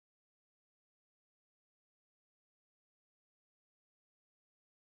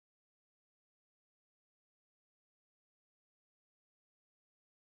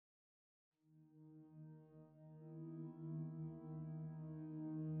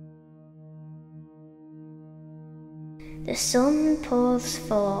The sun pours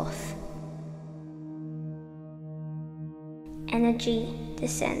forth. Energy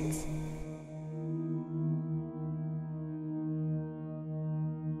descends.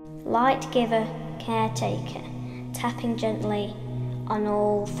 Light giver, caretaker, tapping gently on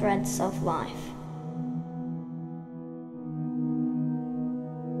all threads of life.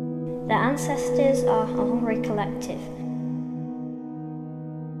 The ancestors are a hungry collective.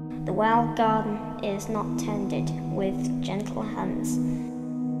 The wild garden is not tended with gentle hands.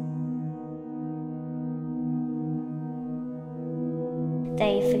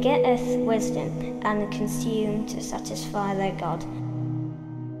 They forget earth's wisdom and consume to satisfy their god.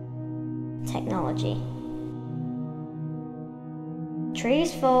 Technology.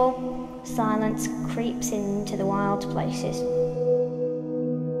 Trees fall, silence creeps into the wild places.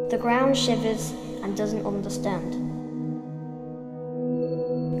 The ground shivers and doesn't understand.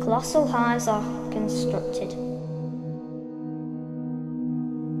 Colossal hives are constructed.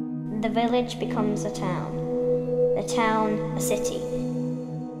 The village becomes a town, the town a city.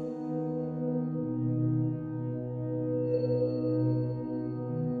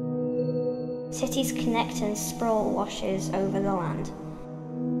 Cities connect and sprawl washes over the land.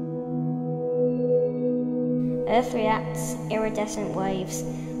 Earth reacts, iridescent waves,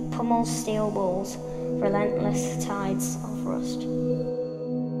 pummels steel walls, relentless tides of rust.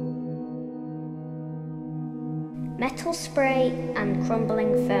 Metal spray and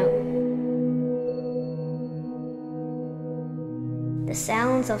crumbling foam. The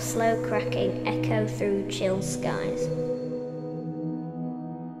sounds of slow cracking echo through chill skies.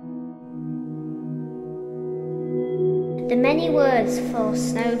 The many words for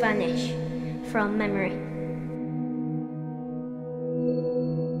snow vanish from memory.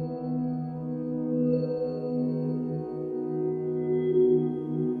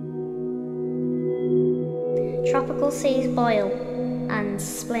 Tropical seas boil and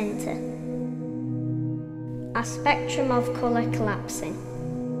splinter. A spectrum of colour collapsing.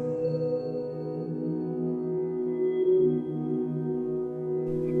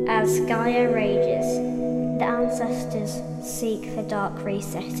 As Gaia rages, the ancestors seek for dark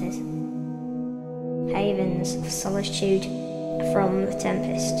recesses, havens of solitude from the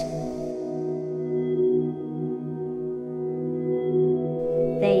tempest.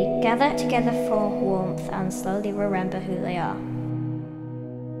 They gather together for warmth and slowly remember who they are.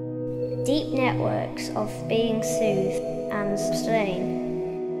 Deep networks of being soothed and sustained.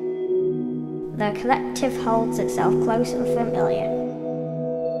 The collective holds itself close and familiar.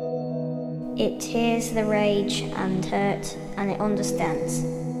 It hears the rage and hurt, and it understands.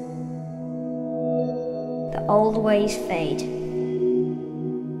 The old ways fade.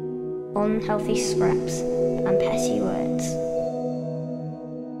 Unhealthy scraps and petty words.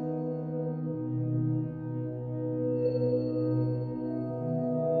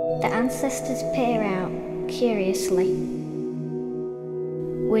 The ancestors peer out curiously.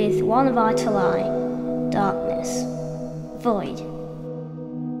 With one vital eye, darkness, void.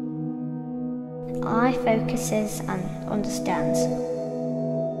 Eye focuses and understands.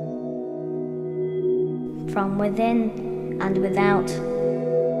 From within and without,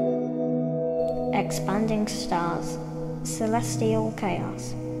 expanding stars, celestial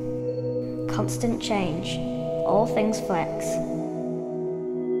chaos, constant change, all things flex,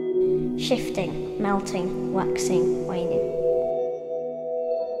 shifting, melting, waxing, waning.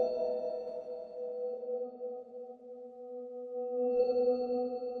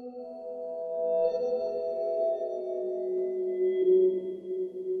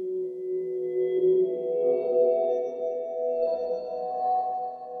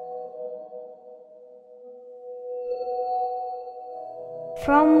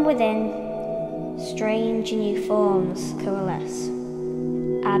 From within, strange new forms coalesce.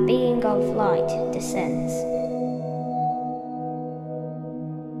 Our being of light descends.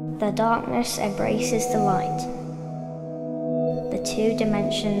 The darkness embraces the light. The two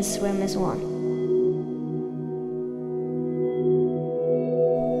dimensions swim as one.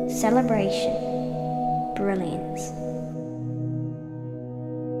 Celebration, brilliance.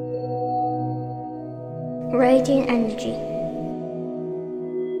 Radiant energy.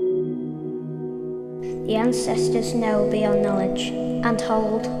 The ancestors know beyond knowledge and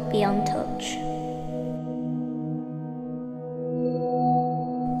hold beyond touch.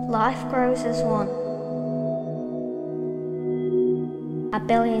 Life grows as one. A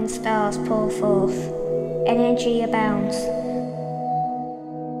billion stars pour forth. Energy abounds.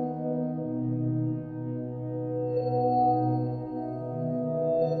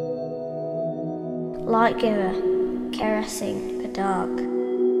 Light giver, caressing the dark.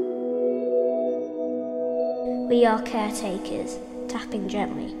 We are caretakers, tapping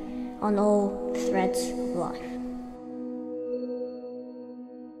gently on all threads of life.